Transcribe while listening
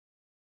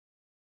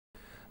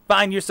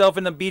Find yourself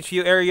in the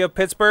Beachview area of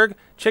Pittsburgh?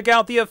 Check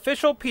out the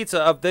official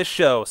pizza of this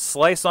show,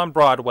 Slice on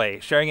Broadway,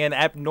 sharing an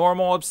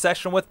abnormal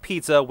obsession with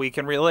pizza we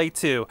can relate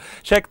to.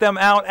 Check them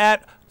out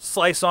at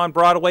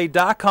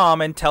sliceonbroadway.com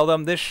and tell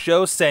them this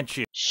show sent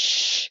you.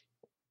 Shh,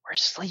 we're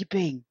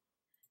sleeping.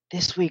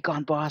 This week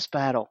on Boss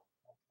Battle.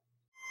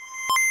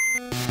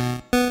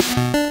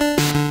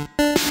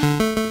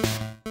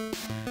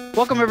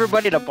 Welcome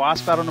everybody to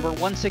Boss Battle number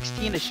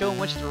 116, a show in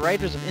which the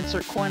writers of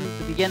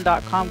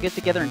InsertCoinToBegin.com get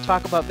together and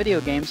talk about video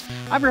games.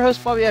 I'm your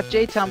host, Bobby F.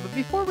 J-Town, but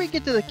before we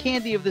get to the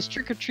candy of this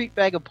trick-or-treat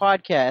bag of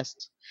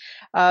podcasts,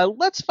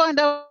 let's find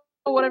out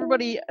what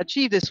everybody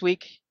achieved this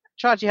week.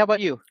 Chachi, how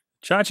about you?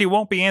 Chachi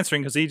won't be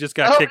answering because he just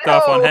got kicked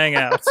off on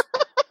Hangouts.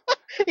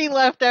 He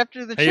left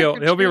after the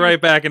He'll be right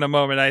back in a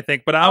moment, I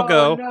think. But I'll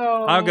go.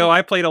 No. I'll go.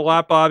 I played a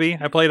lot, Bobby.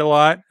 I played a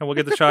lot, and we'll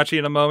get to Chachi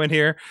in a moment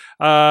here.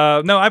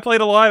 No, I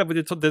played a lot.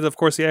 We did, of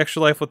course, the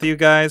Extra Life with you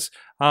guys.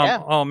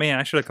 Yeah. Oh man,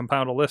 I should have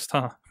compiled a list,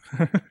 huh?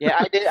 Yeah,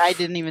 I did. I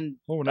didn't even.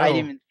 Oh, no. I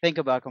didn't even think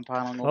about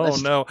compiling the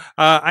list. Oh no.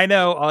 I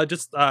know. I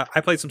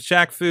played some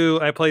Shaq Fu.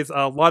 I played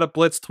a lot of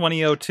Blitz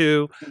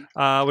 2002,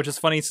 which is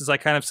funny since I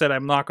kind of said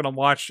I'm not going to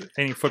watch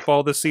any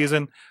football this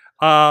season.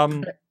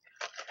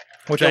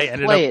 Which I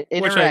ended play up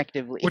it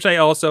interactively. which I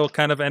also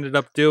kind of ended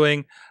up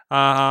doing. Geez,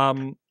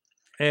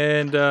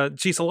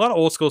 a lot of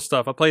old school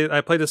stuff. I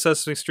played the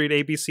Sesame Street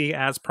ABC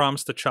as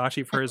promised to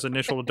Chachi for his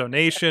initial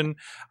donation.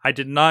 I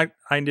did not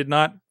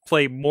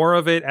play more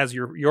of it as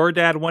your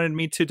dad wanted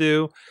me to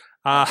do.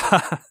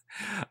 Really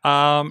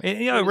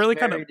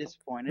kind of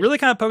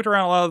poked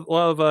around a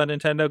lot of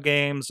Nintendo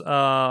games.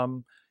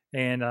 Some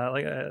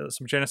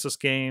Genesis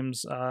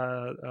games.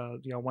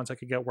 Once I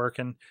could get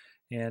working.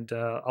 And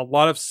a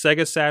lot of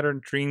Sega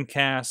Saturn,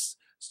 Dreamcast,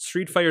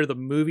 Street Fighter, the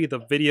movie, the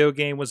video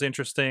game was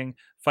interesting.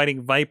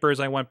 Fighting Vipers,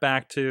 I went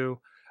back to.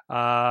 Played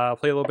a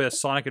little bit of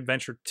Sonic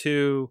Adventure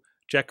 2,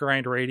 Jet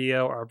Grind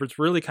Radio. I was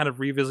really kind of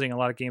revisiting a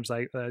lot of games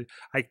I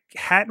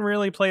hadn't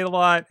really played a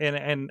lot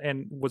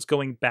and was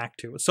going back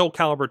to. Soul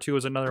Calibur 2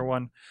 is another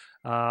one.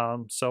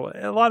 So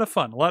a lot of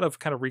fun, a lot of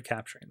kind of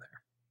recapturing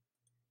there.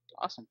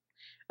 Awesome.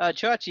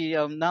 Chachi,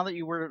 now that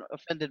you were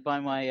offended by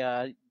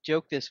my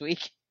joke this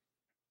week,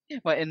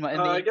 I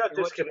got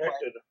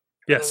disconnected.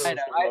 Yes, I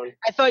know.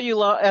 I thought you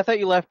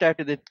left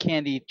after the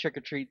candy trick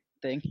or treat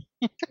thing.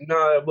 No,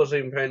 I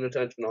wasn't even paying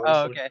attention. Honestly.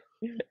 Oh, okay.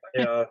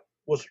 Yeah,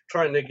 was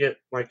trying to get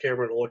my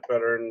camera to look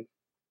better and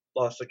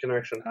lost the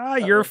connection.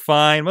 You're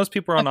fine. Most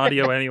people are on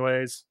audio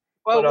anyways.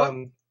 Well, but,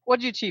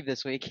 what'd you achieve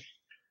this week?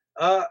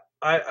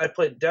 I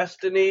played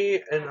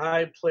Destiny and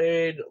I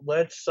played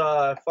Let's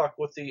Fuck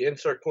with the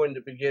Insert Coin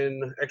to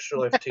Begin Extra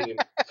Life team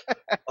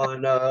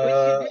on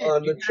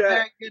the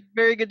chat.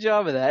 Very good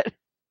job of that.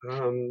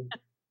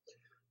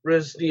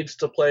 Rizz needs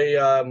to play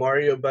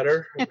Mario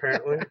better,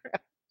 apparently.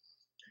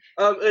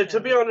 To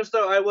be honest,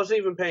 though, I wasn't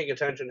even paying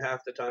attention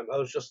half the time. I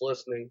was just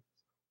listening.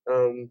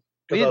 We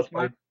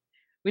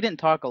didn't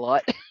talk a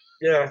lot.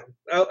 Yeah,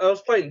 I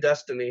was playing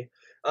Destiny.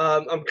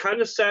 I'm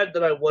kind of sad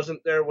that I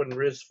wasn't there when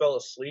Rizz fell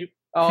asleep.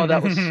 Oh,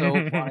 that was so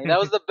funny. That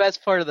was the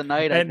best part of the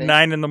night, At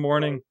 9 in the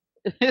morning.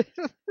 But,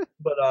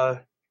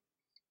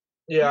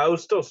 yeah, I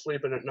was still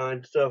sleeping at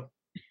 9, so.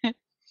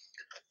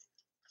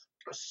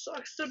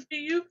 Sucks to be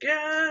you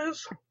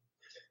guys.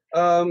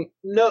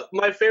 No,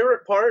 my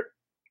favorite part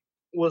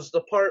was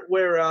the part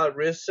where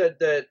Rizz said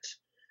that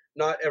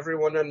not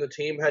everyone on the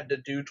team had to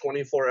do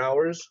 24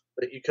 hours,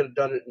 that you could have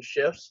done it in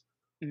shifts.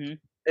 Mm-hmm.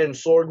 And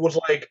Sorg was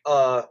like,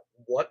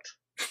 what?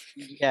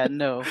 Yeah,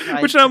 no.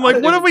 Which I'm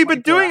like, what have we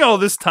been doing all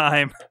this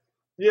time?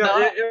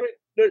 Yeah,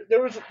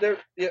 the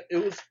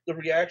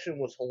reaction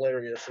was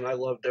hilarious, and I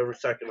loved every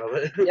second of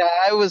it. Yeah,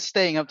 I was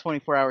staying up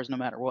 24 hours no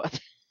matter what.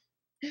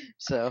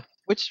 So,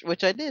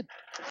 which I did.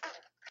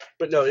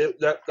 But no,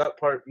 that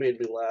part made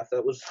me laugh.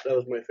 That was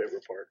my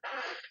favorite part.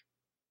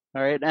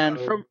 All right, and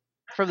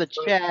from the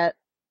chat.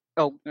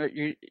 Oh, are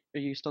you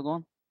still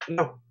going?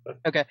 No.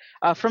 Okay.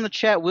 From the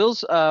chat,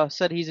 Will's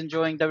said he's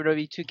enjoying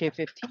WWE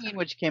 2K15,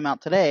 which came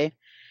out today.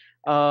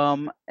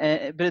 But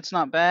it's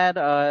not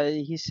bad.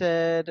 He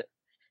said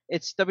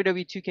it's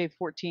WWE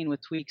 2K14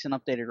 with tweaks and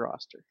updated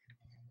roster.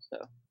 So,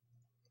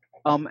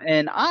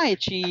 and I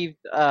achieved,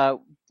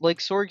 like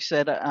Sorg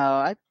said,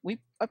 I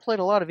played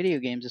a lot of video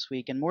games this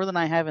week, and more than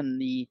I have in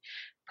the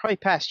probably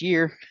past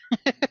year.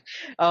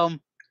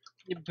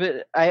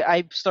 But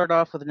I started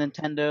off with a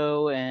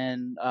Nintendo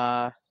and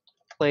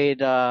played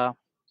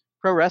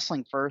pro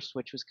wrestling first,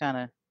 which was kind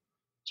of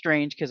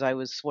strange because I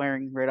was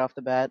swearing right off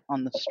the bat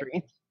on the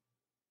stream.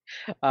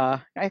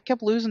 I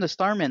kept losing to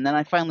Starman, then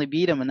I finally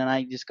beat him, and then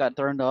I just got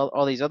thrown to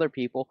all these other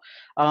people.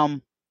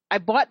 I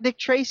bought Dick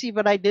Tracy,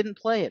 but I didn't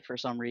play it for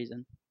some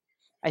reason.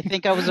 I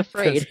think I was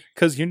afraid.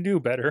 Because you knew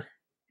better.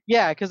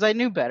 Yeah, because I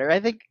knew better.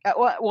 I think.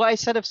 Well, I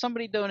said if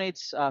somebody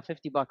donates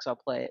 $50, I'll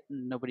play it,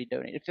 and nobody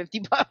donated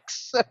 $50.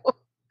 So,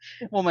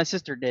 well, my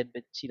sister did,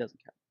 but she doesn't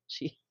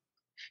count.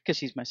 Because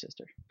she's my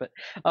sister. But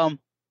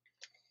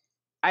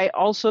I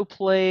also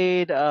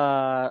played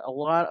a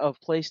lot of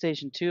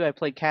PlayStation 2. I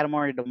played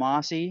Katamari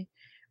Damacy,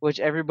 which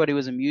everybody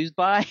was amused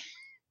by.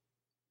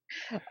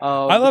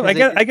 I love.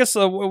 Because I guess.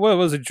 What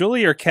was it?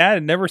 Julie or Kat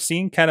had never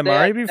seen they had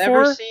Katamari never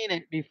before. seen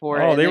it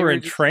before, Oh, and they were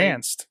just like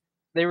entranced.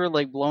 they were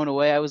like blown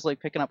away. I was like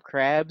picking up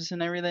crabs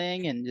and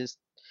everything, and just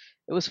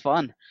it was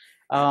fun.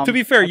 To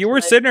be fair, I you were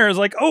played, sitting there as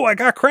like, oh, I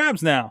got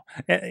crabs now.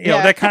 You know,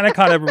 yeah, that kind of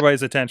caught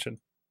everybody's attention.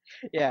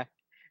 yeah,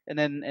 and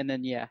then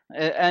yeah,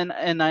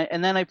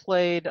 and then I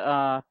played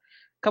a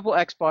couple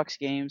Xbox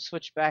games.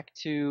 Switched back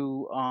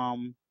to I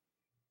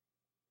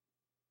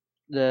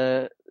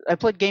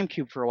played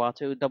GameCube for a while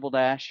too, Double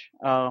Dash.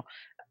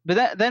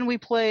 But then we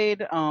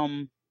played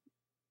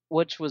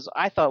which was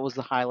I thought was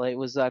the highlight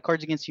was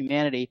Cards Against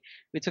Humanity.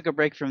 We took a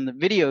break from the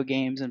video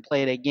games and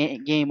played a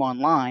game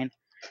online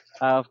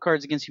of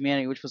Cards Against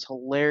Humanity, which was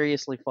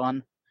hilariously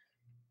fun.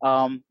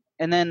 And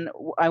then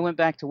I went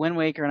back to Wind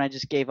Waker and I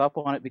just gave up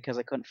on it because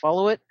I couldn't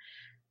follow it.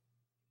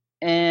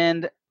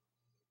 And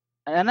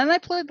then I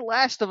played The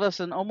Last of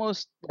Us and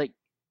almost like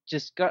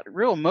just got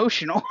real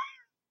emotional.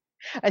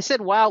 I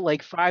said wow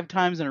like 5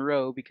 times in a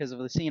row because of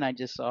the scene I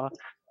just saw.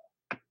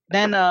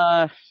 Then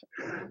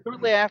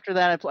shortly after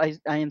that,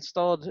 I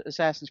installed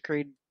Assassin's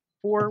Creed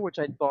 4, which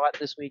I bought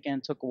this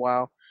weekend. Took a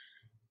while,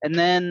 and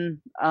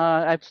then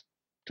I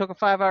took a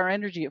 5-hour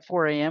energy at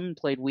 4 a.m. and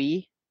played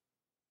Wii,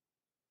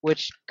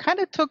 which kind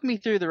of took me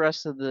through the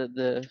rest of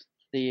the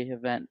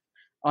event.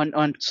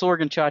 On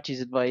Sorg and Chachi's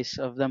advice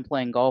of them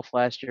playing golf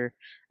last year,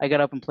 I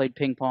got up and played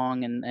ping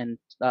pong and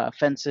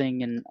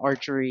fencing and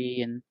archery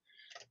and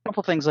a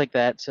couple things like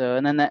that. So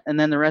and then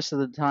the rest of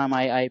the time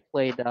I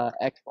played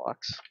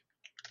Xbox.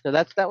 So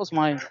that was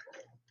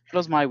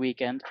my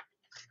weekend.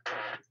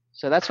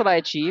 So that's what I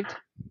achieved.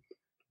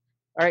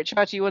 All right,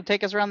 Chachi, you want to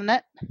take us around the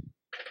net?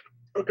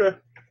 Okay.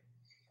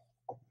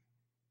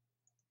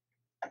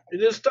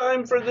 It is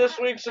time for this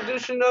week's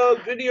edition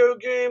of video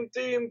game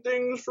themed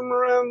things from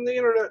around the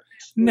internet.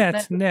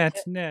 Net.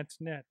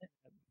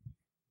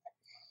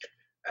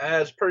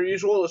 As per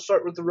usual, let's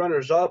start with the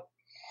runners up.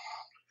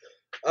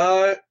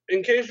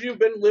 In case you've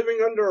been living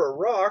under a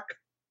rock,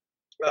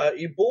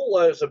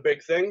 Ebola is a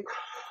big thing.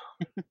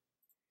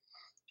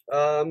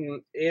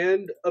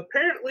 And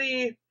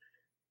apparently,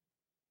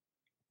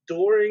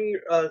 during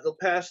the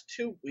past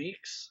 2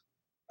 weeks,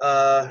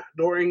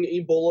 during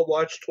Ebola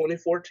Watch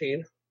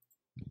 2014,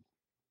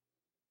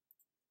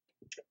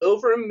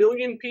 over 1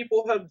 million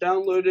people have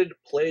downloaded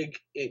Plague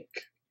Inc.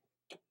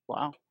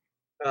 Wow.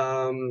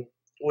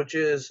 Which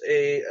is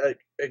a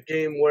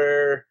game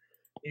where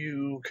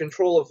you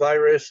control a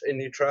virus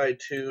and you try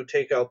to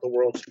take out the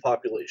world's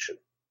population.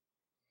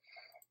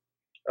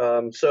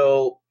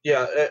 So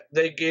yeah,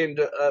 they gained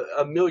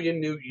 1 million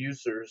new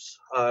users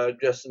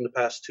just in the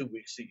past 2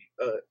 weeks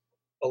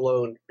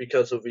alone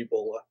because of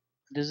Ebola.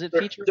 Does it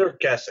feature? They're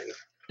guessing.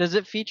 Does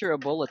it feature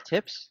Ebola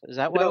tips? Is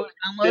that why No, it was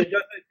downloaded?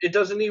 it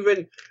doesn't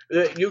even.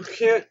 You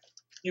can't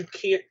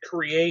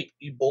create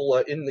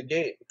Ebola in the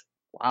game.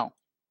 Wow.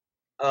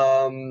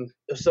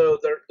 So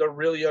they're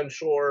really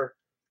unsure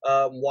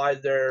why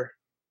they're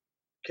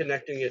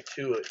connecting it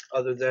to it,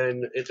 other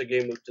than it's a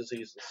game of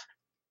diseases.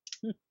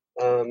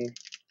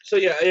 So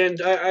yeah,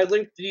 and I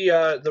linked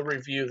the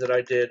review that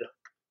I did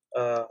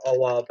a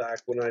while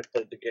back when I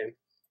played the game,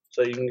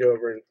 so you can go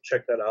over and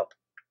check that out.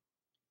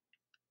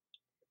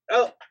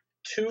 Oh,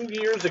 2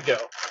 years ago,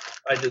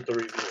 I did the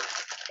review.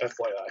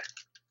 FYI,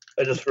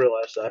 I just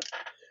realized that.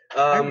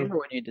 I remember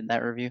when you did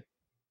that review.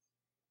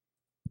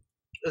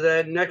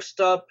 Then next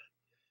up,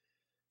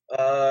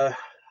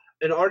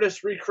 an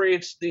artist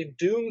recreates the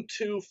Doom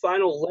 2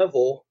 final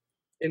level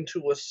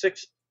into a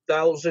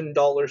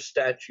 $6,000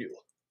 statue.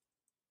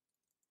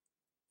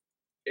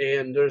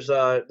 And there's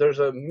a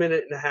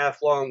 1.5-minute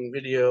long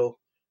video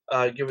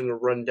giving a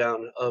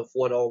rundown of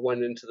what all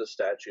went into the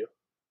statue.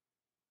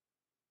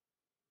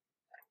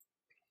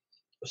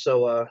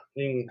 So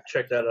you can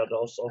check that out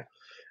also.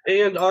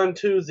 And on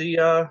to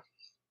the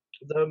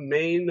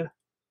main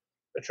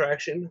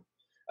attraction.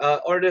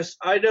 Artist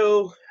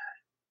Ido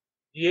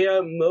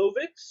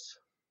Yamovitz,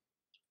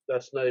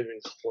 that's not even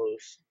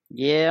close.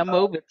 Yeah,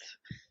 Movitz.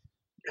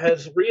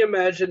 Has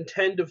reimagined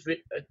 10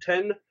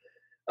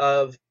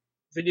 of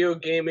video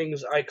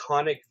gaming's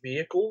iconic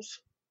vehicles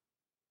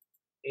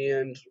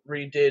and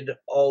redid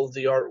all of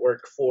the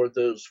artwork for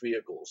those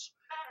vehicles.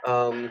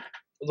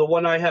 The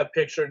one I have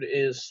pictured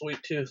is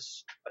Sweet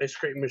Tooth's ice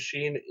cream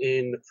machine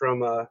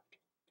from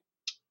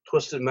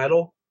Twisted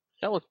Metal.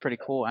 That looked pretty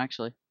cool,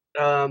 actually.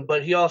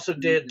 But he also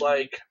did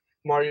like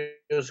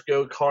Mario's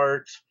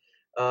Go-Kart,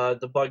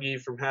 the buggy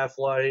from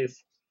Half-Life,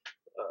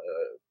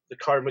 the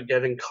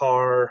Carmageddon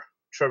car,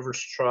 Trevor's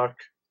truck.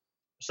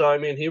 So I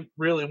mean, he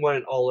really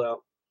went all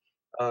out.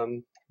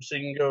 So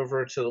you can go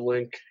over to the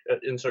link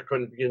at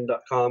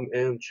insertcoinbegin.com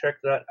and check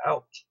that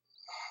out.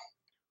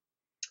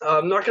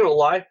 I'm not gonna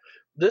lie,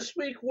 this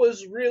week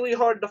was really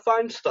hard to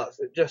find stuff.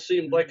 It just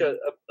seemed like a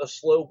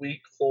slow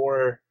week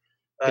for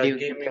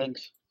gaming.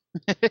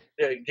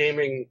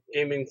 Gaming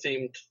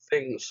themed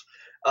things.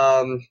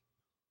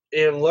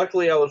 And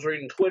luckily, I was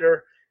reading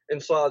Twitter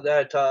and saw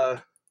that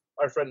our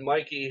friend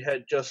Mikey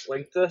had just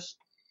linked this.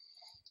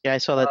 Yeah, I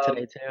saw that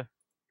today too.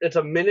 It's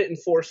a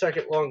 1.04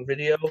 second long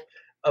video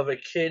of a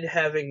kid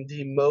having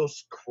the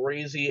most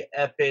crazy,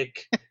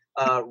 epic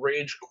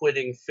rage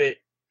quitting fit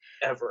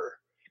ever.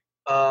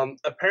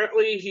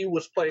 Apparently, he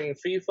was playing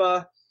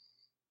FIFA.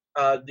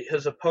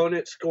 His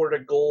opponent scored a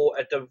goal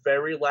at the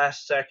very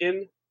last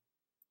second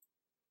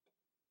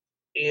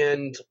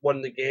and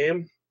won the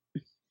game.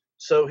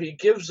 So he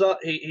gives up.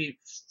 He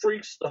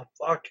freaks the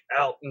fuck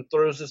out and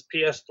throws his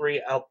PS3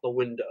 out the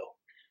window.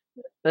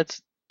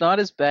 That's not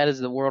as bad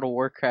as the World of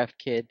Warcraft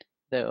kid,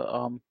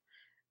 though.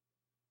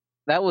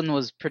 That one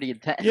was pretty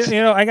intense.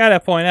 You know, I gotta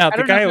point out I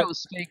don't know if that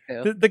was fake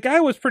though. The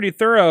guy was pretty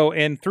thorough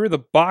and threw the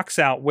box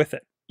out with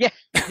it. Yeah.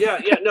 yeah.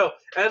 No,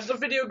 as the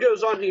video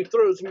goes on, he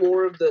throws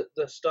more of the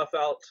stuff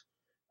out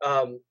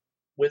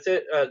with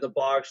it, the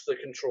box, the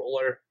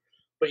controller.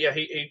 But yeah,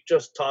 he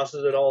just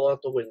tosses it all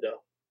out the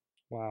window.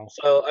 Wow.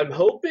 So I'm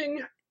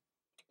hoping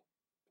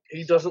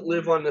he doesn't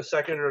live on the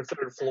second or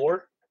third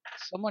floor.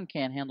 Someone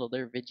can't handle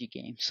their Vigi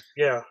games.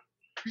 Yeah.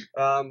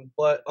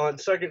 But on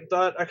second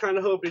thought, I kind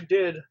of hope he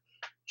did,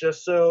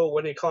 just so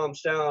when he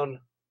calms down,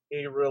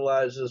 he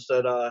realizes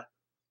that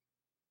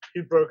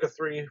he broke a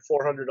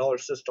 $400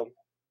 system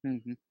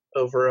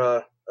over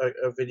a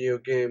video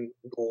game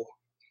goal.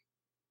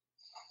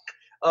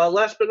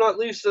 Last but not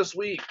least this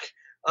week,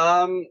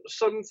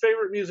 some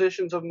favorite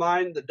musicians of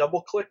mine, the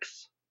Double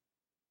Clicks.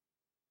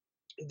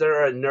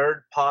 They're a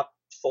nerd pop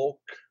folk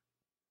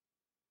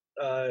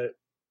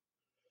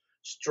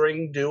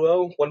string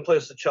duo. One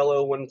plays the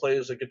cello, one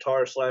plays the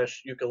guitar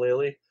 /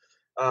 ukulele.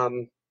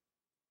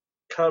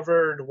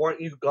 Covered "Want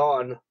You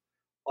Gone"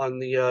 on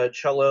the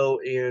cello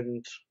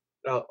and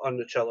on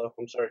the cello.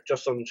 I'm sorry,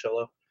 just on the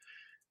cello,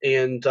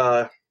 and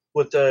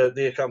with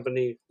the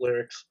accompanying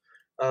lyrics.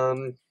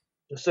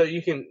 So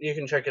you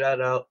can check it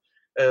out.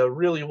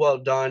 Really well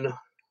done,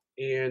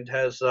 and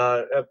has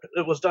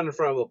it was done in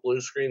front of a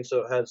blue screen,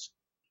 so it has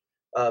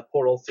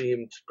Portal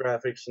themed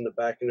graphics in the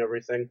back and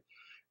everything.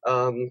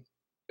 And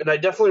I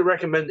definitely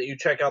recommend that you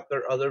check out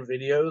their other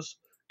videos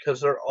because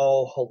they're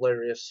all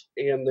hilarious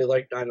and they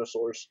like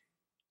dinosaurs.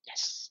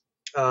 Yes.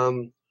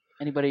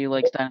 Anybody who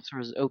likes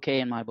dinosaurs is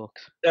okay in my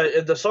books.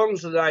 The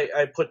songs that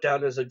I put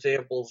down as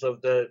examples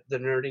of the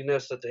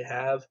nerdiness that they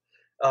have,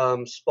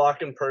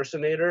 Spock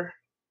Impersonator,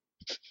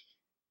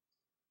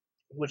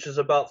 which is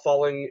about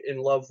falling in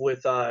love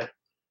with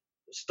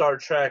Star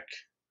Trek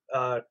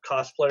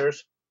cosplayers.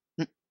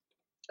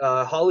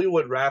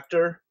 Hollywood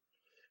Raptor,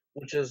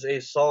 which is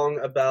a song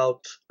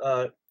about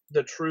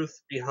the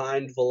truth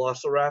behind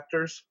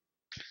velociraptors.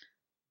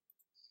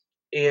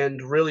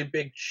 And Really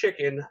Big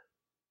Chicken,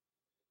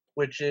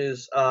 which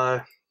is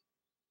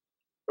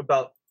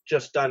about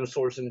just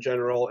dinosaurs in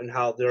general and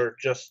how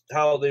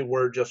they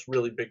were just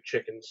really big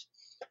chickens.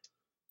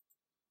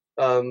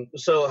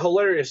 So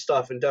hilarious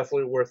stuff and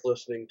definitely worth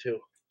listening to.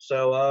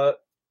 So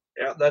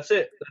yeah, that's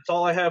it. That's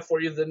all I have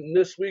for you in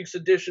this week's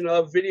edition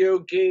of Video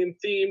Game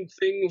Themed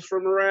Things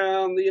from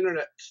Around the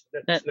Internet.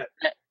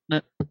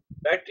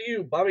 Back to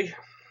you, Bobby.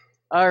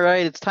 All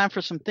right, it's time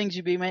for some things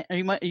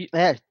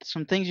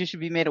some things you should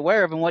be made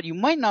aware of and what you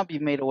might not be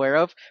made aware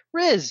of.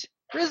 Rizz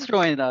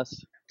joining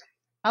us.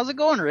 How's it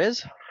going,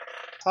 Rizz?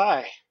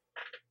 Hi.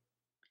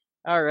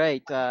 All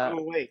right. I'm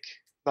awake,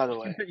 by the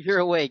way. You're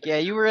awake. Yeah,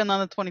 you were in on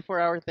the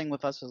 24-hour thing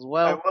with us as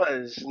well. I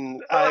was.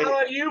 And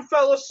you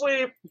fell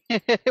asleep.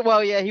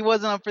 Well, yeah, he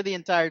wasn't up for the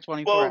entire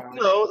 24 hours.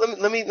 Well, no,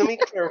 let me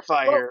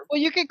clarify here. Well,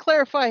 you can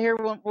clarify here.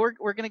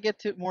 We're going to get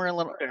to more a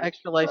little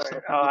extra life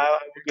stuff. I'll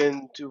get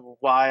into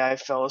why I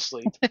fell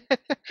asleep. Go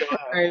ahead. All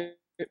right.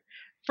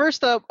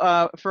 First up,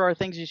 for our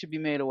things you should be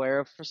made aware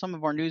of, for some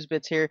of our news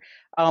bits here,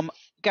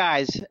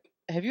 guys,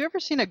 have you ever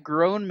seen a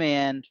grown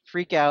man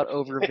freak out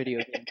over a video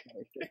game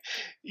character?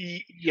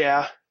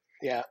 Yeah.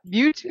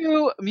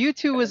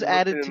 Mewtwo was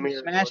added to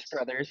Smash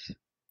Brothers.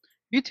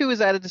 Mewtwo was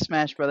added to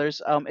Smash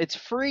Brothers. It's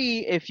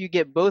free if you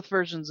get both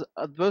versions,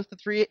 both the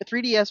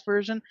 3DS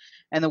version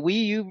and the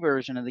Wii U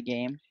version of the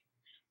game.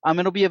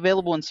 It'll be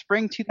available in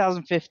spring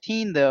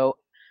 2015, though.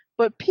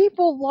 But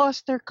people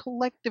lost their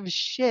collective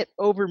shit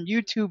over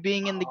Mewtwo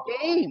being in the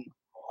game.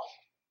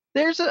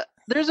 There's a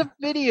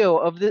video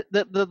of the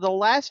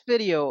last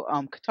video.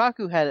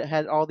 Kotaku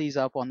had all these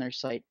up on their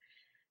site.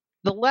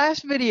 The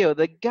last video,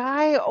 the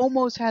guy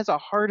almost has a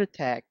heart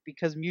attack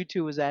because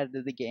Mewtwo was added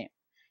to the game.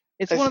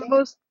 It's one of the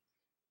most.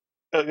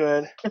 Oh, go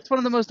ahead. It's one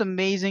of the most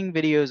amazing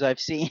videos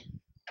I've seen.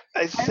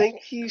 I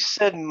think he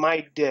said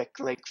 "my dick"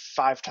 like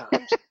 5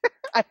 times.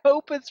 I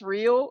hope it's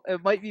real.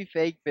 It might be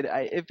fake, but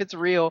if it's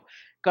real,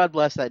 God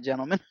bless that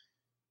gentleman.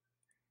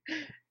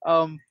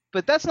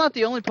 But that's not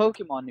the only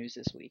Pokemon news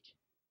this week.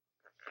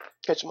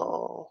 Catch 'em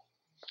all.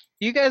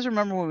 Do you guys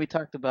remember when we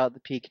talked about the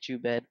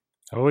Pikachu bed?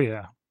 Oh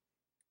yeah.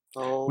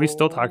 Oh. We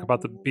still talk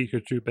about the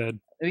Pikachu bed.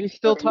 We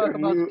still talk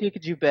about the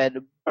Pikachu bed.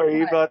 Are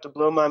you about to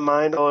blow my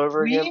mind all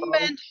over again, We Bobby?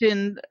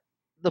 mentioned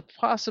the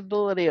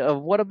possibility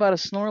of what about a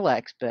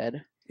Snorlax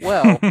bed?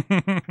 Well,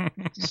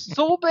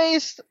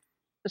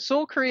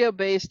 Seoul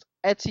Korea-based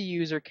Etsy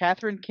user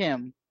Catherine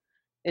Kim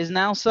is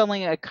now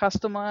selling a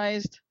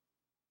customized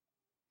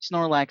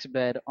Snorlax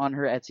bed on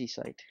her Etsy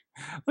site.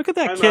 Look at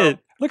that kid.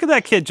 Look at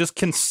that kid just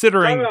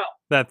considering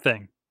that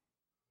thing.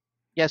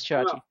 Yes,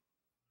 Chachi.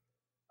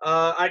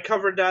 I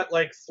covered that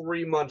like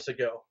 3 months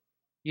ago.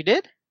 You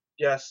did?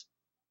 Yes.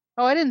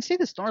 Oh, I didn't see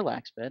the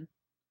Snorlax bid.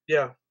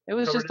 Yeah. It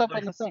was Covered just it up like-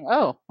 on the thing.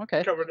 Oh,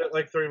 okay. Covered it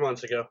like 3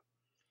 months ago.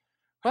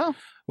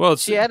 Well,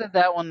 she added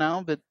that one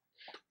now, but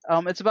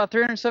it's about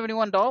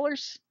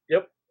 $371.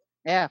 Yep.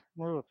 Yeah.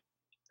 Whoa.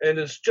 And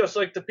it's just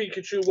like the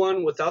Pikachu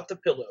one without the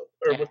pillow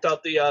or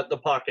without the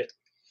pocket.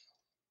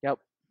 Yep.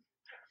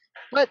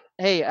 But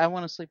hey, I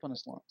want to sleep on a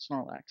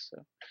Snorlax.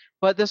 So,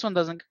 but this one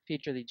doesn't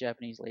feature the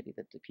Japanese lady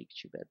that the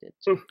Pikachu bed did.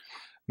 So.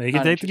 Make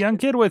you take the young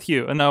kid with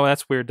you. No,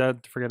 that's weird. I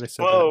forget I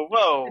said that.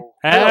 Whoa.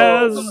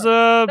 As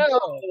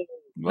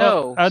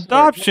no.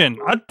 Adoption.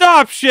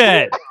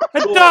 Adoption.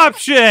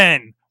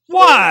 Adoption.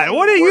 What?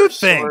 What do you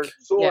think?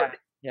 Sorg.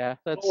 Yeah.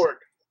 That's. Sorg.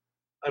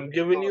 I'm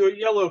giving you a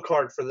yellow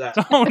card for that.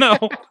 Oh no.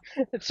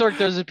 Sorg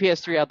throws the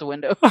PS3 out the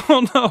window.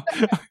 Oh no.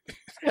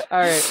 All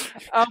right.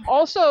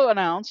 Also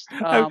announced.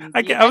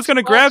 I was going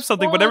to grab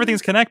something, but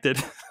everything's connected.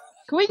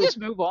 Can we just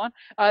move on?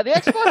 The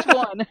Xbox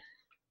One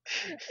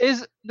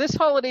is this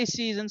holiday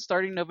season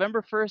starting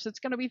November 1st. It's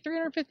going to be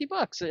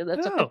 $350.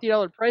 That's a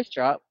 $50 price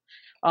drop.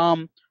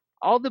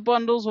 All the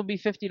bundles will be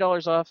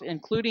 $50 off,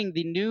 including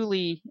the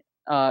newly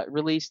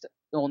released.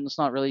 Well, it's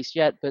not released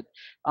yet, but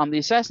the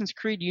Assassin's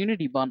Creed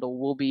Unity bundle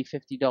will be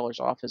 $50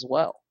 off as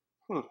well.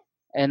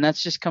 And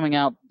that's just coming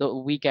out the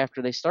week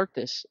after they start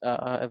this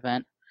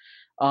event.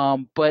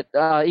 But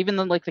even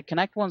then, like the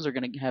Kinect ones are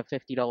going to have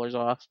 $50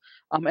 off.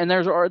 And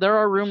there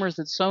are rumors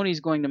that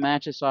Sony's going to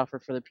match this offer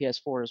for the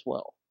PS4 as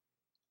well.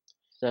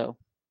 So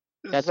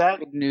that's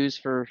good news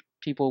for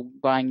people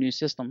buying new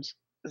systems.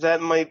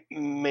 That might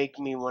make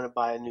me want to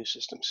buy a new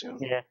system soon.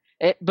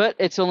 Yeah, but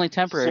it's only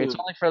temporary. It's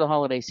only for the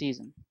holiday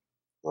season.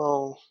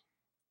 Well,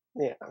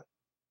 yeah.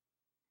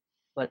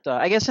 But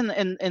I guess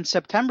in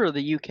September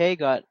the UK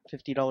got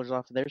 $50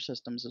 off of their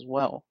systems as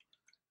well.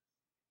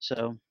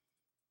 So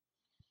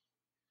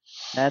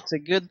that's a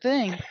good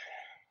thing.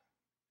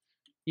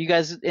 You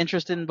guys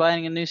interested in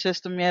buying a new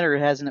system yet, or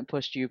hasn't it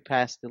pushed you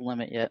past the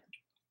limit yet?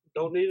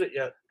 Don't need it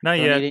yet. Not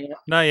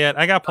yet.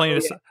 I got plenty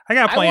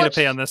to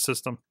pay on this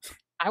system.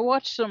 I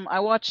watched some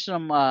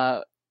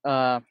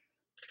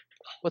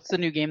what's the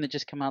new game that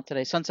just came out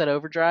today? Sunset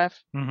Overdrive.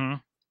 Mm-hmm.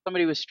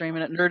 Somebody was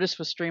streaming it. Nerdist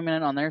was streaming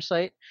it on their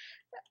site.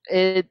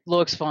 It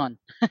looks fun.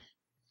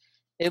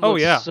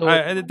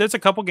 There's a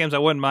couple games I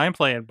wouldn't mind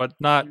playing, but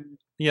not.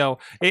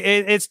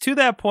 It's to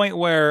that point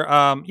where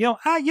I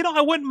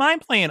wouldn't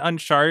mind playing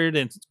Uncharted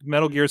and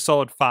Metal Gear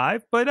Solid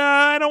 5, but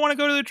I don't want to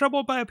go to the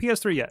trouble of buy a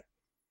PS3 yet.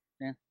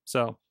 Yeah.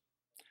 So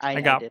I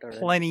got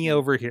plenty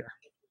over here.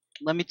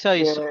 Let me tell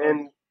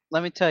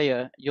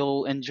you,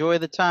 you'll enjoy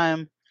the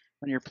time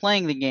when you're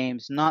playing the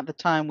games, not the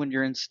time when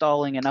you're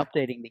installing and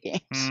updating the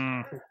games,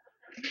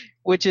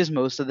 which is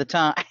most of the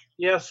time.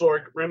 Yeah,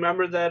 Sorg.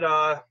 Remember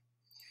that?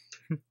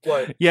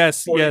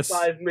 Yes.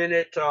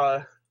 45-minute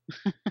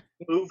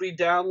movie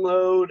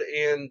download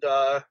and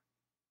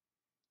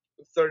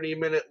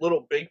 30-minute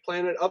Little Big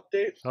Planet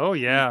update. Oh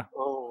yeah.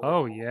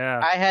 Oh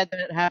yeah. I had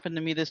that happen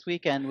to me this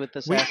weekend with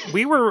this.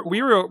 We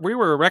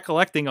were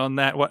recollecting on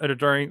that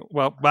during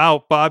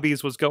while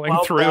Bobby's was going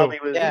through.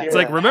 It's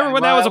like, remember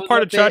when that was a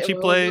part of Chachi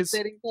Plays?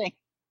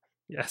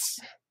 Yes.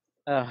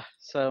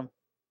 So,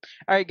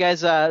 all right,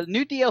 guys.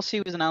 New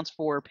DLC was announced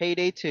for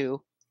Payday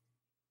 2.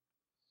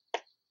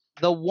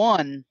 The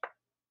one,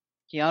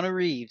 Keanu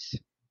Reeves.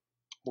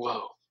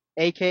 Whoa.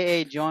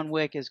 AKA John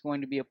Wick is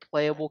going to be a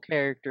playable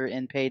character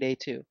in Payday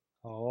 2.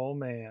 Oh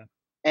man.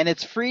 And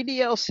it's free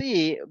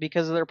DLC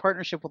because of their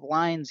partnership with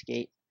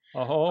Lionsgate.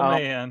 Oh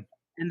man.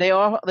 And they're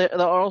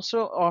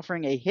also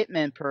offering a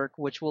Hitman perk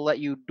which will let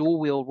you dual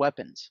wield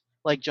weapons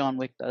like John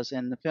Wick does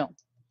in the film.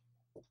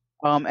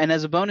 And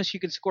as a bonus, you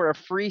can score a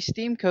free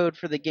Steam code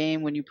for the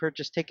game when you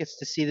purchase tickets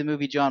to see the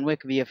movie John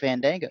Wick via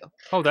Fandango.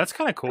 Oh, that's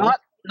kind of cool.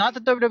 Not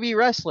the WWE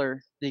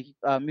wrestler, the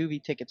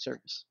movie ticket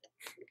service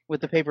with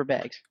the paper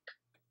bags.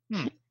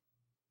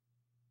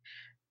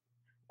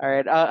 All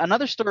right.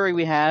 Another story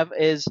we have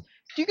is,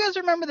 do you guys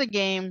remember the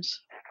games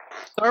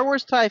Star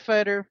Wars TIE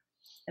Fighter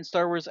and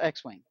Star Wars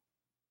X-Wing?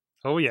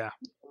 Oh, yeah.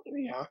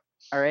 Yeah.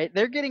 All right.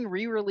 They're getting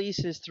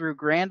re-releases through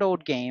Grand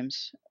Old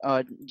Games,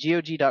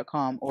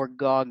 GOG.com, or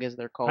GOG as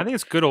they're called. I think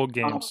it's Good Old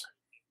Games.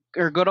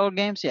 Or Good Old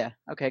Games? Yeah.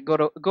 Okay.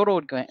 Good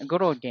old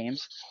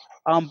Games.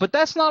 But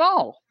that's not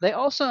all. They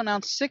also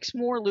announced 6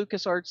 more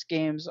LucasArts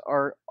games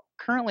are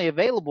currently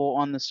available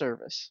on the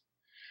service.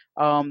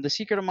 The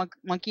Secret of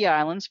Monkey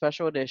Island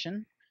Special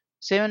Edition,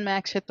 Sam and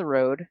Max Hit the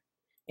Road,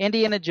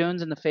 Indiana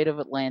Jones and the Fate of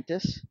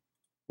Atlantis,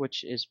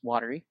 which is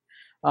watery,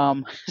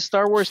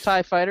 Star Wars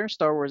TIE Fighter,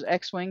 Star Wars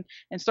X-Wing,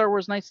 and Star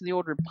Wars Knights of the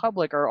Old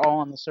Republic are all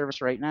on the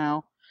service right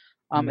now.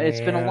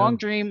 It's been a long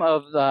dream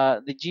of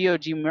the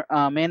GOG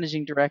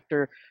managing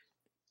director,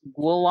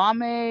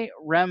 Guillaume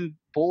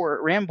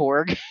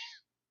Ramborg,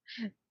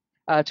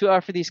 to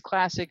offer these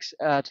classics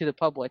to the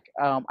public.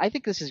 I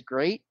think this is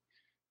great.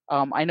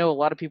 I know a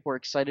lot of people are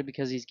excited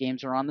because these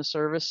games are on the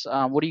service.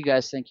 What do you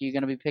guys think? Are you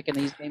going to be picking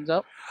these games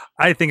up?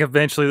 I think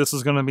eventually this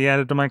is going to be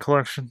added to my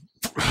collection.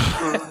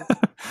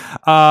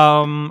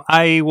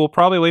 I will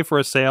probably wait for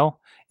a sale.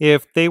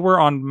 If they were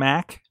on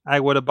Mac, I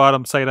would have bought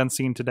them sight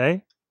unseen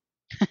today.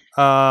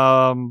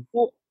 Well,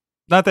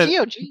 Not that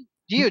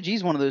GOG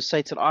is one of those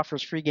sites that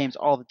offers free games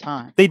all the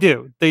time. they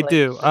do. They Like-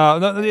 do.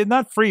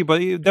 Not free, but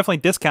definitely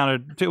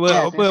discounted.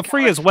 discounted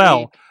Free as free.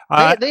 well.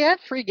 They had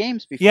free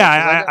games before. 'cause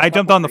Yeah, got a I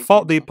jumped couple on the free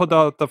fall. games They on put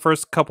Fallout. the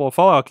first couple of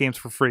Fallout games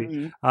for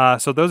free. Mhm.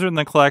 So those are in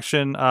the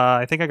collection.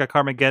 I think I got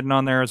Carmageddon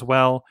on there as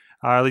well.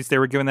 At least they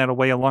were giving that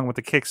away along with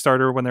the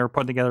Kickstarter when they were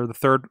putting together the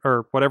third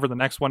or whatever the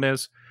next one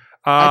is.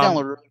 I downloaded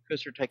Roller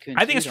Coaster Tycoon.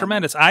 I think it's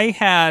tremendous. I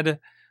had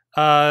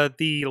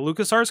the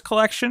LucasArts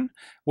collection,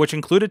 which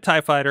included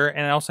TIE Fighter,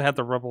 and I also had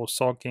the Rebel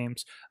Assault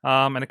games,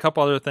 and a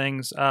couple other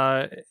things. They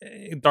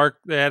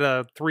had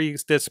a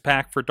 3-disc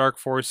pack for Dark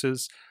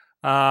Forces,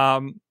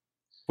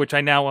 which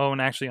I now own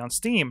actually on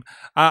Steam.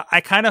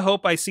 I kind of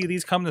hope I see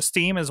these come to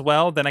Steam as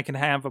well. Then I can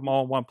have them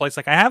all in one place.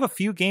 Like I have a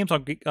few games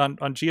on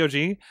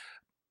GOG,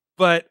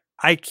 but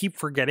I keep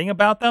forgetting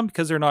about them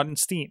because they're not in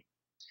Steam.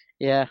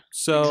 Yeah.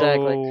 So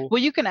Exactly.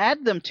 Well, you can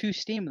add them to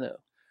Steam though,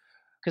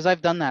 because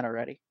I've done that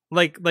already.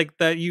 like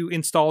that you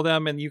install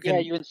them and you can.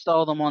 Yeah, you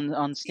install them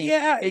on Steam.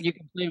 Yeah. And you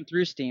can play them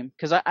through Steam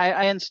because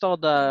I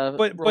installed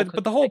But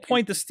the whole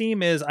point to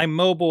Steam is I'm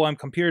mobile, I'm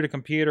computer to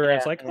computer. And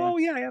it's like, oh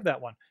yeah, I have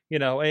that one,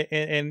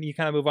 and you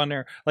kind of move on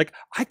there. Like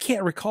I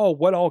can't recall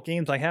what all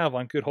games I have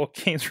on Good Old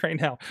Games right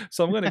now,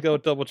 so I'm gonna go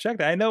double check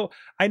that. I know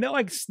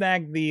I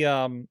snagged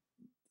the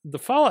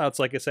Fallouts,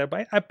 like I said,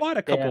 but I bought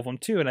a couple of them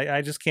too, and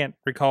I just can't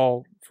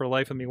recall for the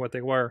life of me what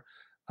they were.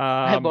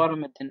 I bought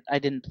them and I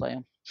didn't play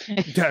them.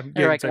 I got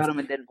them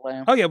and didn't play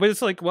them. Oh yeah, but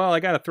it's like, well, I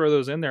got to throw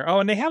those in there. Oh,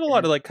 and they have a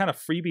lot of like kind of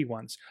freebie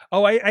ones.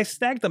 Oh, I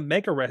snagged the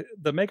Mega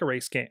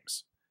Race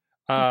games,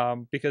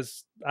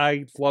 because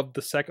I loved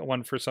the second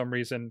one for some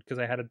reason because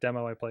I had a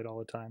demo I played all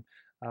the time.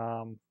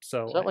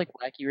 So is that like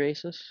Wacky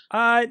Races?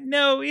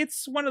 No,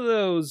 it's one of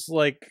those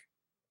like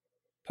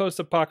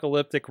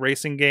post-apocalyptic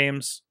racing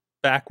games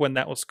back when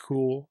that was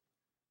cool.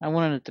 I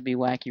wanted it to be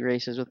Wacky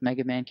Races with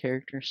Mega Man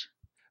characters.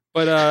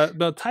 But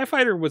the TIE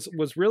Fighter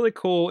was really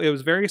cool. It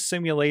was very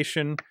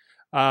simulation,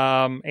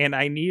 and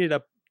I needed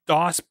a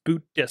DOS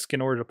boot disc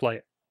in order to play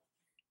it.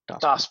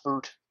 DOS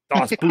boot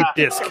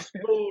disc.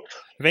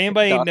 If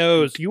anybody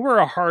knows, you were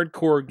a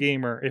hardcore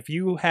gamer if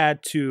you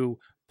had to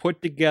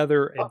put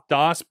together a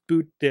DOS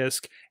boot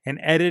disc and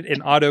edit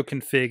an auto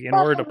config in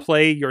order to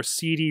play your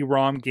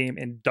CD-ROM game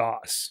in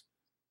DOS.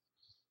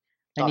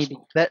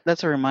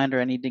 That's a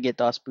reminder. I need to get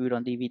DOS boot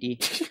on DVD.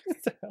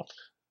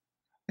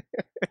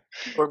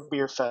 Or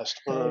Beer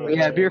Fest.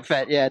 Yeah, Beer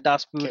Fest. Yeah,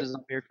 DOS boot is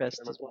on Beer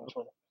Fest as well.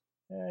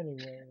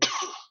 Anyway.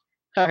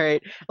 All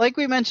right. Like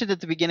we mentioned at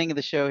the beginning of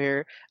the show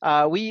here,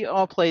 we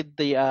all played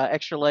the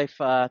Extra Life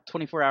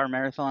 24-hour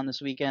marathon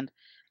this weekend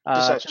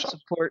to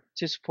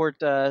support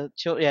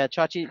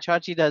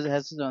Chachi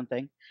has his own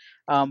thing.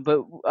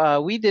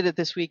 But we did it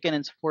this weekend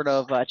in support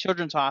of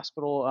Children's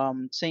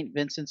Hospital, St.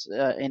 Vincent's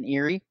in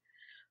Erie.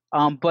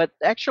 But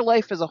Extra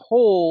Life as a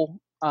whole,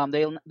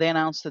 they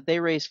announced that they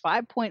raised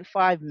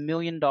 $5.5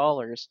 million,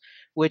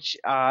 which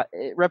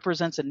it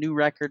represents a new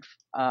record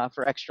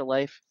for Extra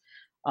Life.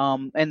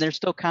 And they're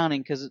still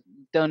counting because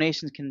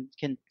donations can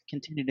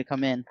continue to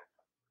come in.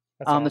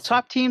 Awesome. The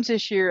top teams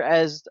this year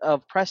as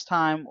of press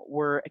time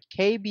were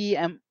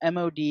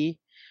KBMOD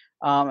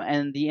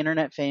and the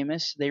Internet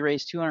Famous. They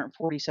raised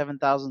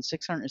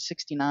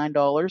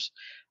 $247,669.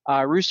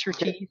 Rooster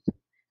Teeth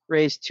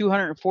raised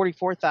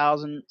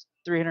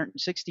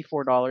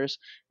 $244,364,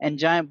 and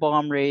Giant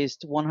Bomb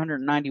raised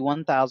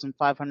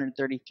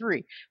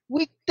 $191,533.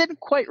 We didn't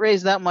quite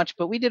raise that much,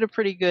 but we did a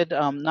pretty good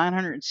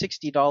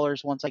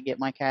 $960 once I get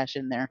my cash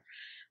in there.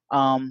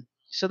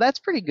 So that's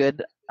pretty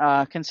good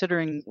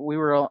considering we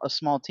were a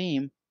small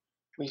team.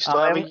 We still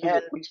have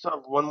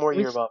one more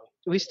year, Bobby.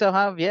 We still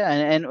have,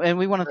 and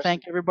we want to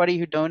thank everybody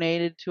who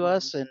donated to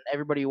us and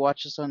everybody who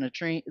watched us on the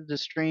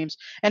streams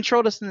and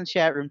trolled us in the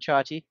chat room,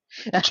 Chachi.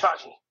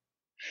 Chachi.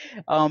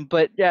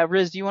 But yeah,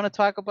 Rizz, do you want to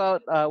talk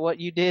about what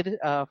you did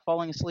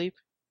falling asleep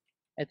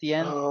at the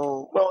end?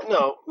 Oh, well,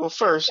 no. Well,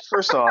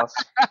 first off.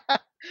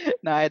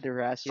 No, I had to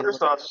harass you.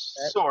 First off,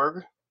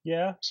 Sorg.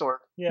 Yeah. Sorg.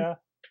 Yeah.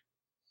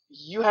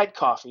 You had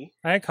coffee.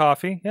 I had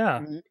coffee. Yeah.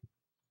 Mm-hmm.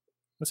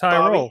 That's how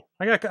I roll.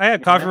 I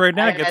had coffee right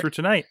now to get through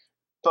tonight.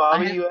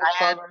 Bobby, you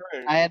had 5 hour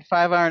energy. I had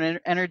 5 hour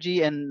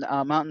energy and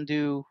Mountain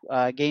Dew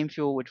Game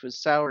Fuel, which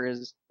was sour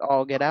as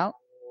all get out.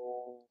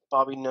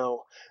 Bobby,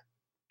 no.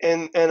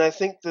 And I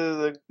think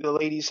the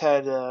ladies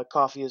had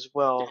coffee as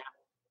well.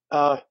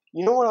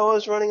 You know what I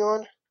was running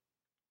on?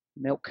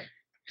 Milk.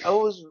 I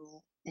was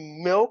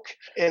milk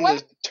and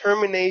the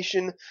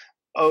determination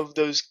of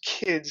those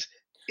kids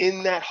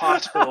in that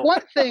hospital.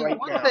 One thing. You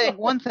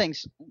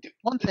Rizz.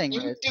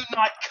 do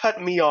not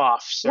cut me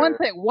off, sir. One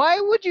thing. Why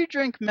would you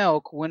drink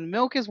milk when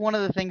milk is one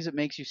of the things that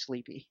makes you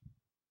sleepy?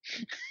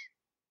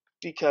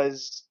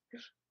 Because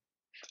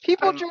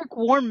people drink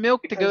warm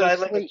milk to go to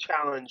sleep. I like a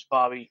challenge,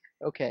 Bobby.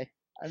 Okay.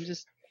 I was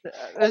just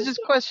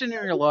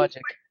questioning your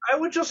logic. I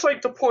would just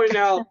like to point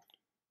out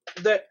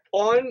that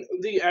on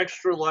the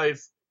Extra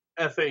Life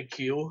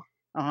FAQ,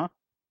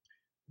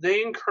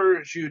 they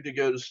encourage you to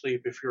go to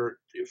sleep if you're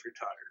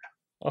tired.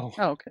 Oh,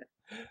 Oh, okay.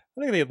 I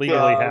think they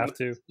legally Um, have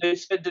to. They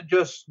said to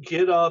just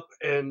get up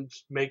and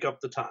make up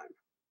the time.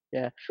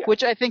 Yeah. Yeah.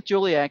 Which I think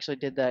Julie actually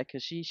did that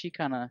because she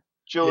kind of.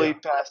 Julie Yeah.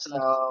 passed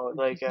out She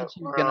like said at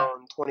she was gonna.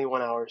 around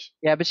 21 hours.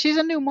 Yeah, but she's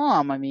a new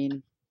mom. I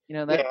mean,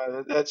 that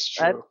Yeah, that's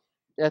that true.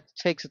 that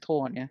takes a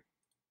toll on you.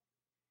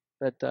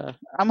 But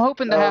I'm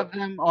hoping to have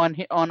them on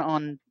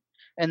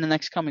in the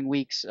next coming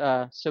weeks,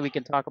 so we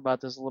can talk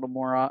about this a little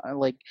more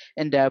like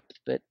in depth.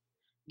 But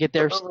get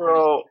their stories.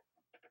 Overall,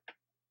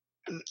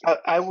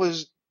 I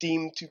was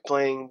deemed to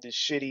playing the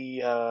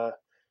shitty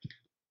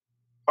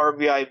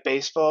RBI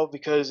baseball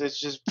because it's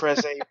just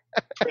press A,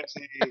 press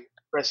A,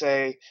 press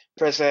A,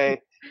 press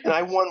A, and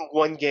I won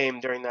one game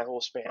during that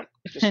whole span.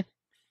 Just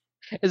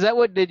Is that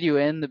what did you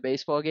in the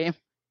baseball game?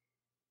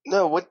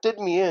 no. What did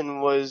me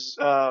in was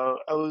I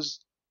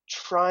was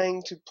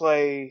trying to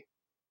play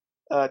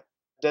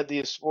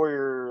Deadliest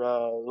Warrior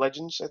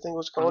Legends, I think it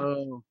was called,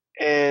 Oh,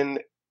 and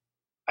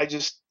I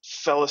just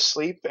fell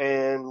asleep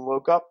and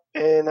woke up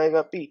and I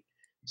got beat.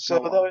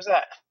 So wow. that was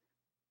that.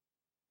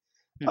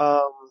 Hmm.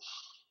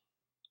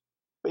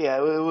 But yeah,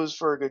 it was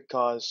for a good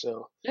cause.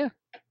 So Yeah.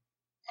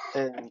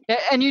 and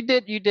And you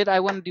did. I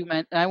want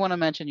to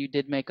mention you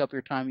did make up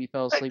your time. You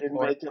fell I asleep did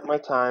for. make it my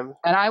time.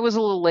 And I was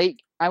a little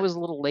late. I was a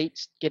little late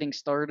getting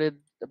started,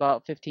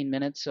 about 15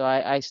 minutes. So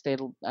I stayed,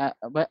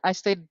 but I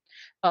stayed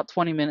about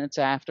 20 minutes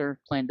after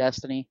playing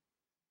Destiny.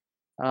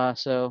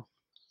 So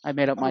I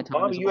made up my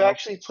time Bob, as you well.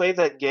 actually played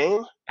that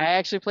game? I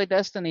actually played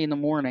Destiny in the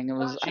morning. I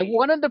Chachi,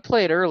 wanted to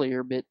play it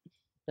earlier, but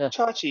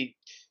Chachi,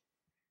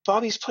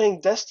 Bobby's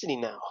playing Destiny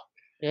now.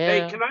 Hey,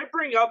 yeah. can I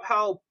bring up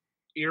how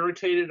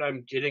irritated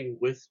I'm getting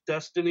with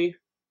Destiny?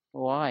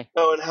 Why?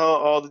 Oh, and how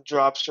all the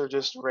drops are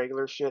just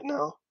regular shit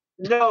now?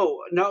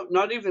 No,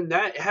 not even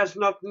that. It has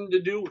nothing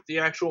to do with the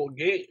actual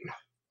game.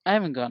 I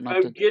haven't gotten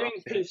up to I'm getting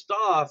drops yet. pissed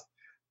off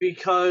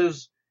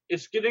because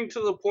it's getting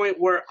to the point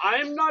where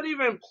I'm not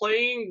even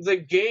playing the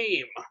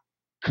game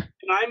and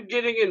I'm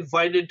getting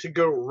invited to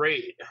go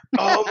raid.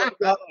 Oh my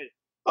god.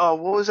 Oh,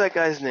 what was that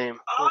guy's name?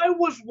 I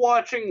was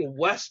watching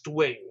West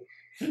Wing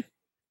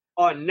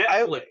on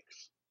Netflix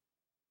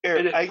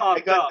and it I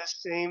popped got up. the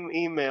same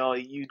email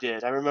you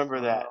did. I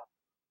remember that.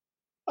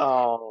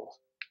 Oh.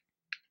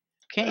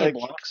 Can't you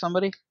block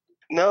somebody?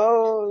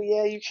 No,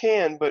 yeah, you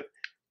can, but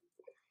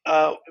It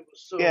was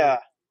so. yeah.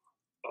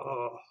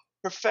 Uh,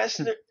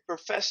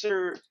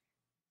 Professor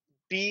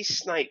B.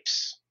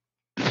 Snipes.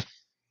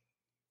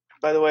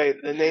 By the way,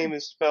 the name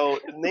is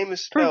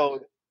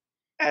spelled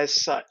as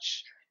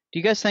such. Do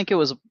you guys think it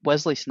was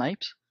Wesley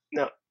Snipes?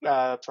 No,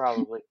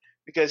 probably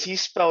because he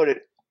spelled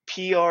it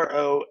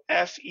Profezur,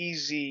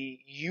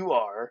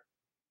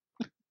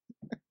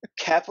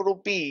 capital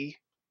B,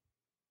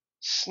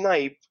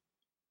 Snipe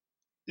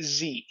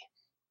Z.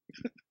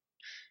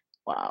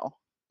 Wow.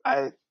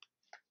 And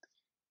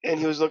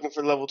he was looking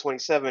for level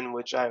 27,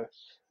 which I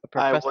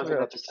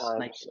wasn't at the time.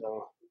 Snipes.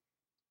 So.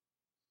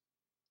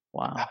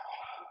 Wow.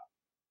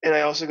 And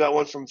I also got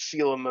one from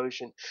Feel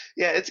Emotion.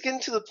 Yeah, it's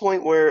getting to the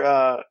point where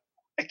I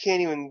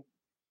can't even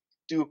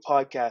do a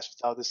podcast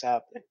without this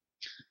happening.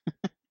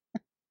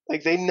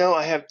 Like they know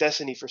I have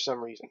Destiny for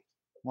some reason.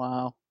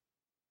 Wow.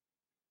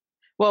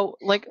 Well,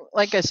 like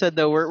I said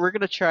though, we're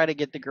gonna try to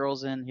get the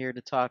girls in here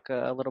to talk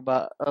a little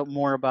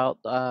more about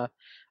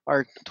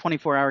our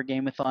 24-hour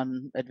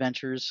Game-a-thon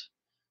adventures.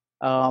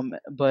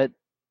 But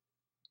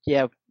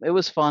yeah, it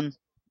was fun.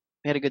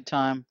 We had a good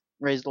time.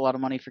 Raised a lot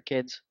of money for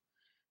kids.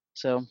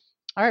 So,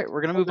 all right,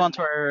 we're gonna move on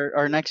to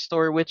our next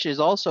story, which is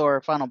also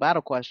our final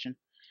battle question.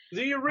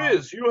 The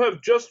Rizz, you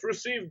have just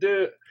received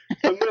a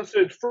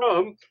message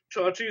from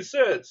Chachi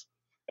says,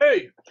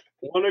 "Hey,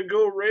 wanna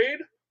go raid?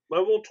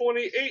 Level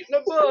 28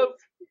 and above.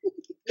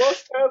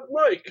 Must have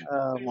Mike.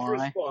 Please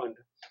respond."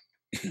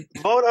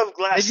 Vote of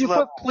glass. Did you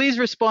put please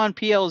respond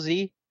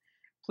PLZ?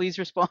 Please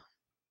respond.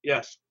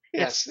 Yes.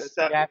 Yes, you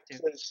that have to.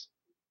 please.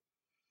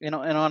 In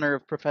honor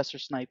of Professor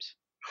Snipes.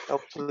 Oh,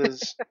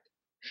 please.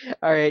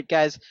 All right,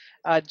 guys.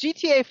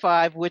 GTA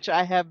 5, which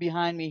I have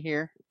behind me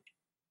here.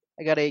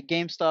 I got a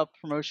GameStop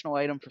promotional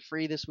item for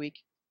free this week.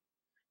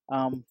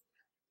 Did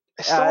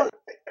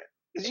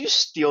you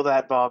steal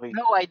that, Bobby?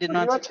 No, I did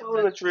not. You're not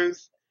telling the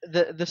truth.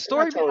 The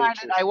story behind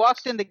it, I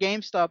walked into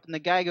GameStop and the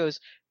guy goes,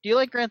 "Do you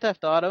like Grand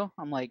Theft Auto?"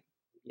 I'm like,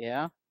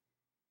 "Yeah."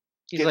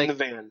 Get in the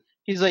van.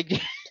 He's like,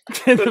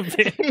 Bobby,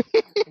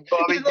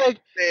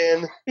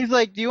 van. He's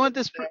like, "Do you want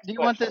this? Do you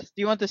want this?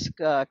 Do you want this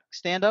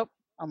stand up?"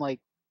 I'm like,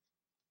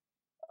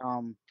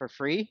 for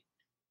free?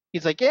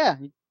 He's like, "Yeah."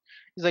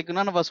 He's like,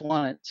 "None of us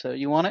want it, so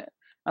you want it?"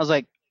 I was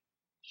like,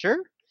 "Sure."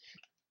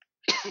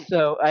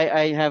 So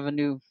I have a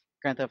new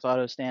Grand Theft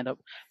Auto stand up,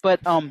 but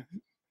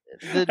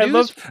I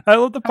love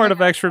the part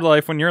of Extra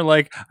Life when you're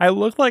like, I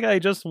look like I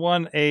just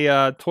won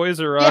a Toys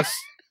R Us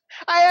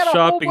I had a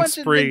shopping whole bunch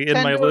spree of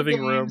in my Nintendo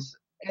living room.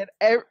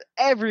 And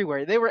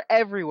everywhere. They were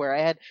everywhere.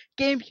 I had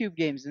GameCube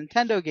games,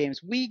 Nintendo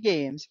games, Wii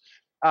games,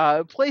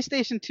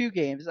 PlayStation 2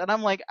 games, and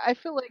I'm like, I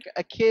feel like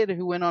a kid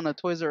who went on a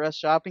Toys R Us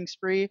shopping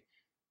spree,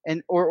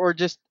 or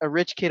just a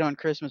rich kid on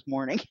Christmas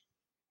morning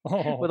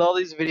with all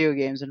these video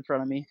games in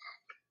front of me.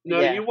 No,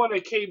 Yeah. you want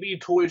a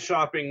KB toy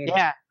shopping.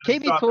 Yeah,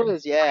 KB shopping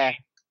Toys, yeah.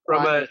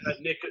 From I a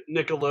miss-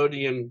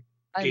 Nickelodeon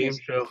I game miss,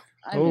 show.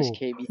 I miss Oh,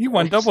 KB you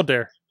won Toys. Double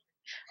Dare.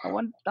 I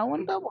won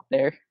double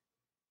there.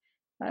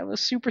 I was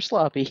super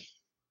sloppy.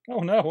 Oh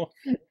no,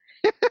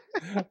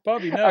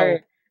 Bobby, All no,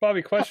 right, Bobby, all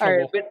right,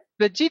 questionable.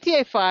 but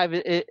GTA 5,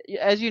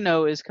 as you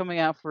know, is coming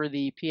out for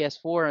the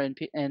PS4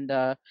 and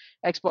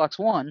Xbox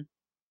One.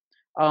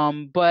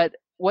 But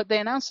what they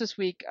announced this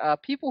week,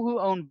 people who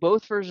own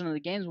both versions of the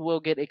games will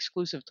get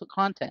exclusive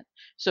content.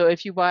 So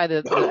if you buy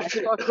the Xbox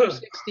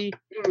 360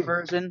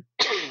 version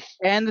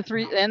and the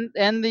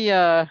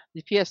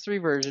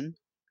PS3 version,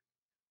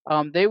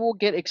 they will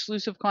get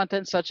exclusive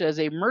content such as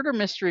a murder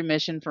mystery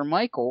mission for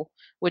Michael,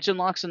 which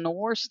unlocks a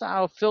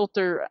noir-style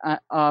filter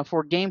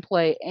for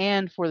gameplay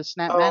and for the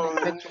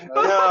Snapmatic picture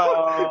mode.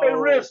 Hey,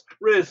 Rizz.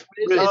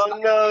 Oh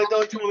no!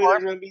 Don't tell me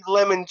there's gonna be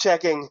lemon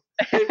checking.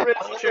 Hey,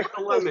 Rizz, check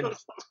the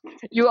lemons.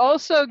 You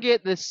also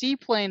get the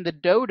seaplane, the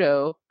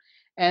Dodo,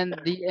 and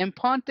the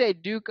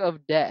Imponte Duke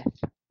of Death,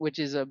 which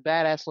is a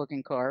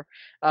badass-looking car.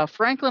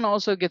 Franklin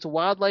also gets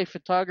Wildlife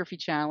Photography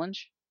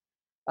Challenge,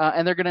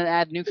 and they're going to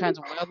add new kinds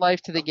of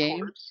wildlife to the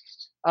game.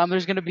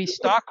 There's going to be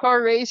stock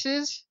car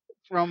races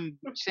from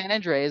San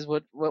Andreas,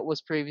 what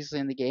was previously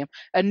in the game,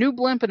 a new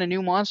blimp and a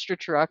new monster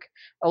truck,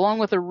 along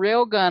with a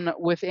railgun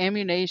with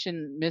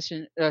ammunition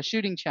mission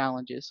shooting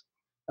challenges.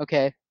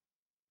 Okay,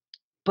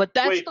 but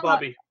that's Wait, not.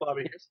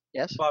 Bobby.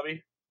 Yes.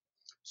 Bobby.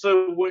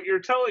 So what you're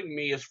telling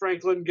me is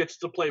Franklin gets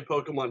to play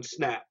Pokemon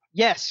Snap.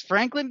 Yes,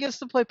 Franklin gets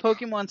to play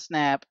Pokemon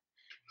Snap,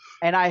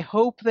 and I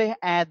hope they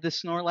add the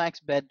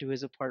Snorlax bed to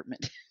his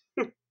apartment.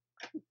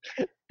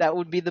 That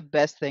would be the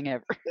best thing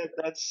ever.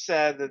 That's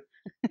sad that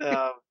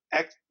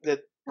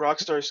that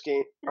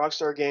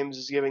Rockstar Games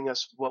is giving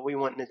us what we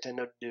want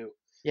Nintendo to do.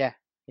 Yeah.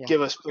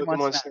 Give us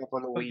Pokemon Snap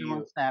on the Wii Pokemon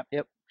U. Snap,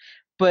 yep.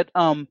 But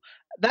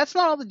that's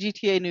not all the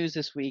GTA news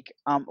this week.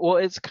 Well,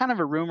 it's kind of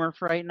a rumor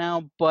for right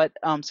now, but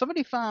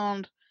somebody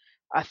found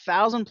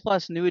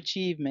 1,000+ new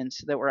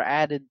achievements that were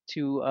added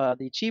to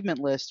the achievement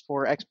list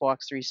for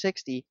Xbox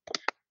 360.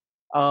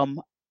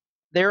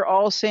 They're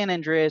all San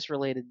Andreas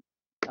related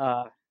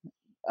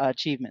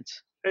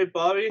achievements. Hey,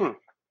 Bobby.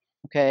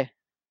 Okay.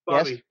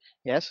 Bobby.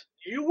 Yes.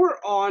 You were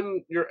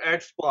on your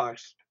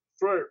Xbox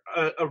for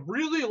a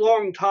really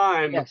long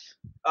time. Yes.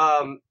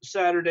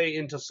 Saturday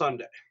into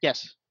Sunday.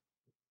 Yes.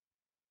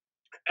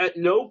 At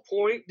no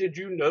point did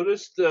you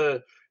notice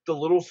the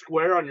little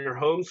square on your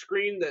home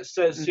screen that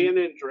says San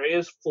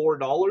Andreas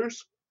 $4?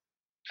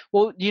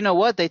 Well, you know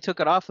what? They took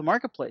it off the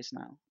marketplace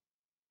now.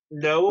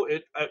 No,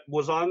 it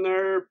was on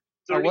there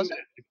 30 minutes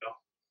ago.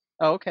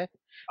 Oh, okay.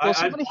 Well,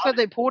 somebody said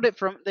they pulled it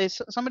from.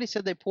 Somebody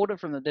said they pulled it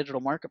from the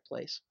digital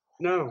marketplace.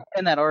 No.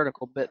 In that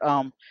article, but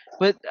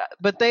they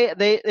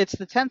it's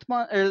the 10th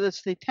month, or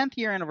it's the 10th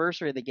year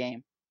anniversary of the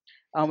game,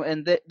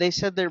 and they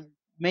said they're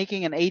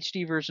making an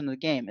HD version of the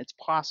game. It's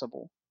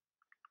possible.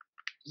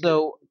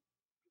 So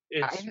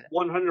it's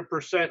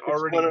 100%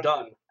 already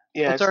done.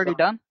 Yeah, it's already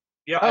done.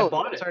 Yeah, I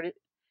bought it. Already,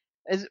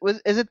 is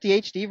it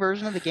the HD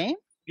version of the game?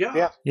 Yeah.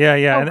 Oh,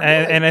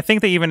 and I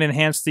think they even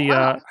enhanced the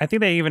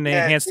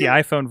enhanced the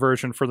iPhone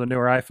version for the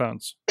newer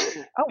iPhones.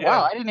 Oh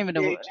wow, I didn't even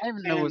know. I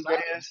didn't know it was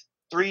that.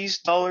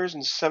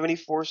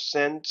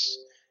 $3.74.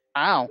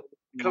 Wow.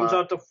 Comes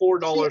out to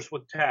 $4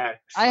 with tax.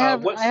 I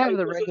have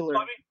the regular.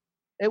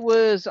 It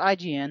was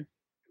IGN.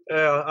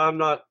 Yeah, I'm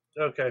not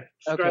okay.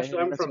 Scratch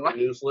them from the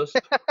news list.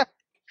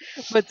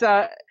 But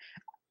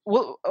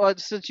well,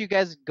 since you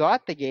guys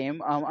got the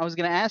game, I was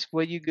gonna ask,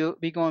 will you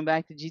be going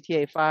back to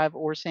GTA 5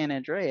 or San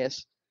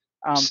Andreas?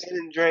 San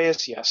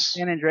Andreas, yes.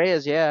 San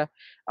Andreas, yeah.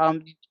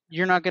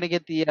 You're not gonna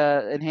get the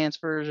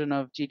enhanced version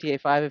of GTA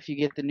 5 if you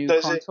get the new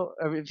console.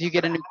 Or if you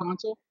get a new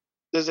console.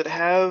 Does it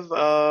have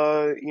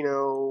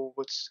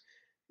what's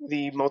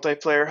the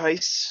multiplayer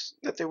heists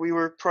that we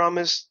were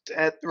promised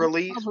at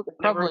release?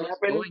 Probably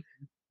happened?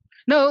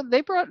 No,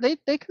 they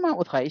come out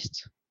with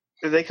heists.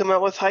 Did they come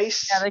out with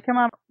heists? Yeah,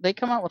 they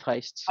come out with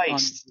heists.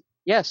 Heists.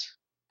 Yes.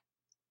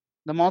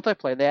 The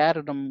multiplayer, they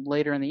added them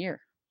later in the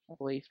year, I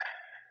believe.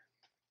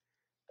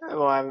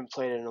 Well, I haven't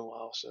played it in a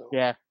while, so.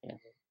 Yeah.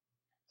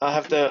 I'll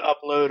have to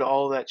upload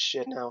all that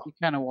shit now. You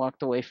kind of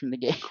walked away from the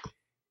game.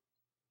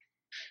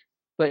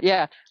 But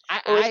yeah,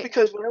 it's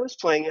because when I was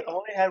playing it,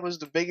 all I had was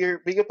the big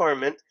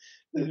apartment,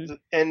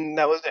 and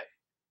that was it.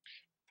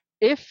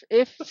 If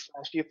the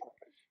flashy apartment.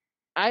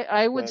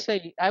 I would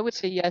say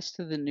yes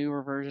to the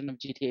newer version of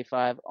GTA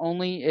 5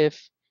 only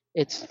if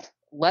it's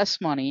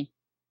less money,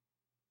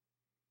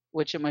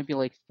 which it might be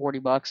like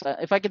 $40.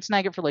 If I could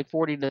snag it for like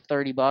 $40 to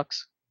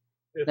 $30,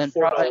 then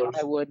probably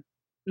I would.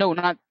 No,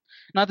 not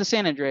the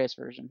San Andreas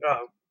version.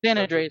 Oh, San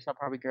Andreas I'll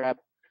probably grab.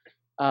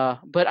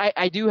 But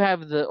I do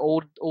have the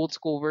old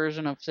school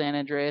version of San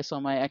Andreas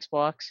on my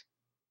Xbox.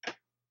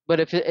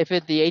 But if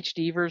the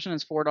HD version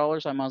is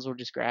 $4, I might as well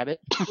just grab it.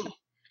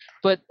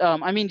 But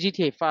I mean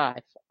GTA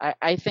 5.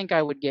 I think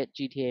I would get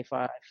GTA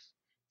 5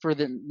 for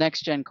the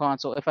next gen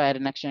console if I had a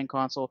next gen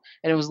console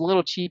and it was a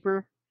little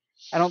cheaper.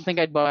 I don't think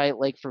I'd buy it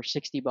like for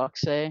 $60,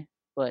 say.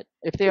 But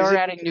if they are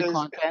adding new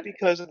content,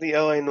 because of the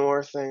LA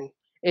Noire thing.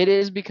 It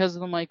is because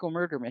of the Michael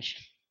murder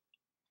mission.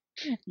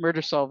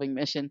 Murder solving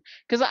mission.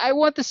 Because I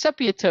want the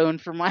sepia tone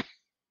for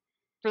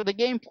the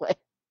gameplay.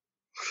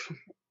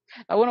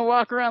 I want to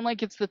walk around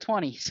like it's the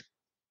 20s.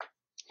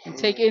 And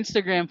take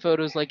Instagram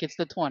photos like it's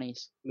the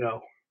 20s.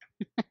 No.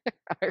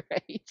 All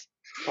right.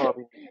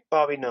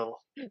 Bobby, no.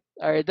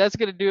 All right, that's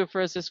gonna do it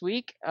for us this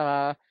week.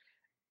 Okay.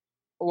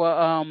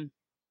 You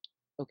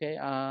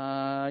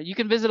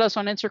can visit us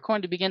on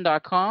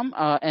insertcointobegin.com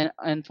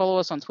and follow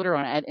us on Twitter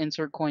on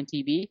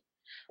 @insertcointb.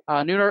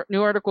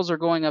 New articles are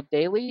going up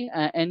daily,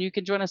 and you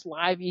can join us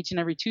live each and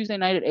every Tuesday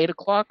night at 8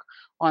 o'clock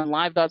on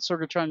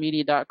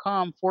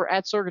live.sorgatronmedia.com for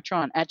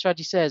 @Sorgatron,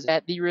 @Chachi Says,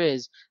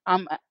 @TheRizz.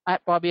 I'm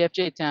at Bobby F.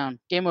 J. Town.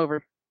 Game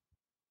over.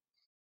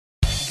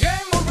 Game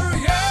over,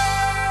 yeah!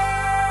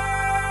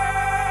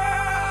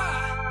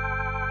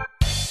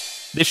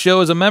 This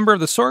show is a member of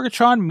the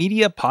Sorgatron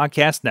Media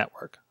Podcast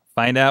Network.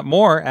 Find out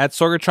more at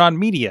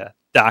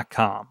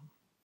sorgatronmedia.com.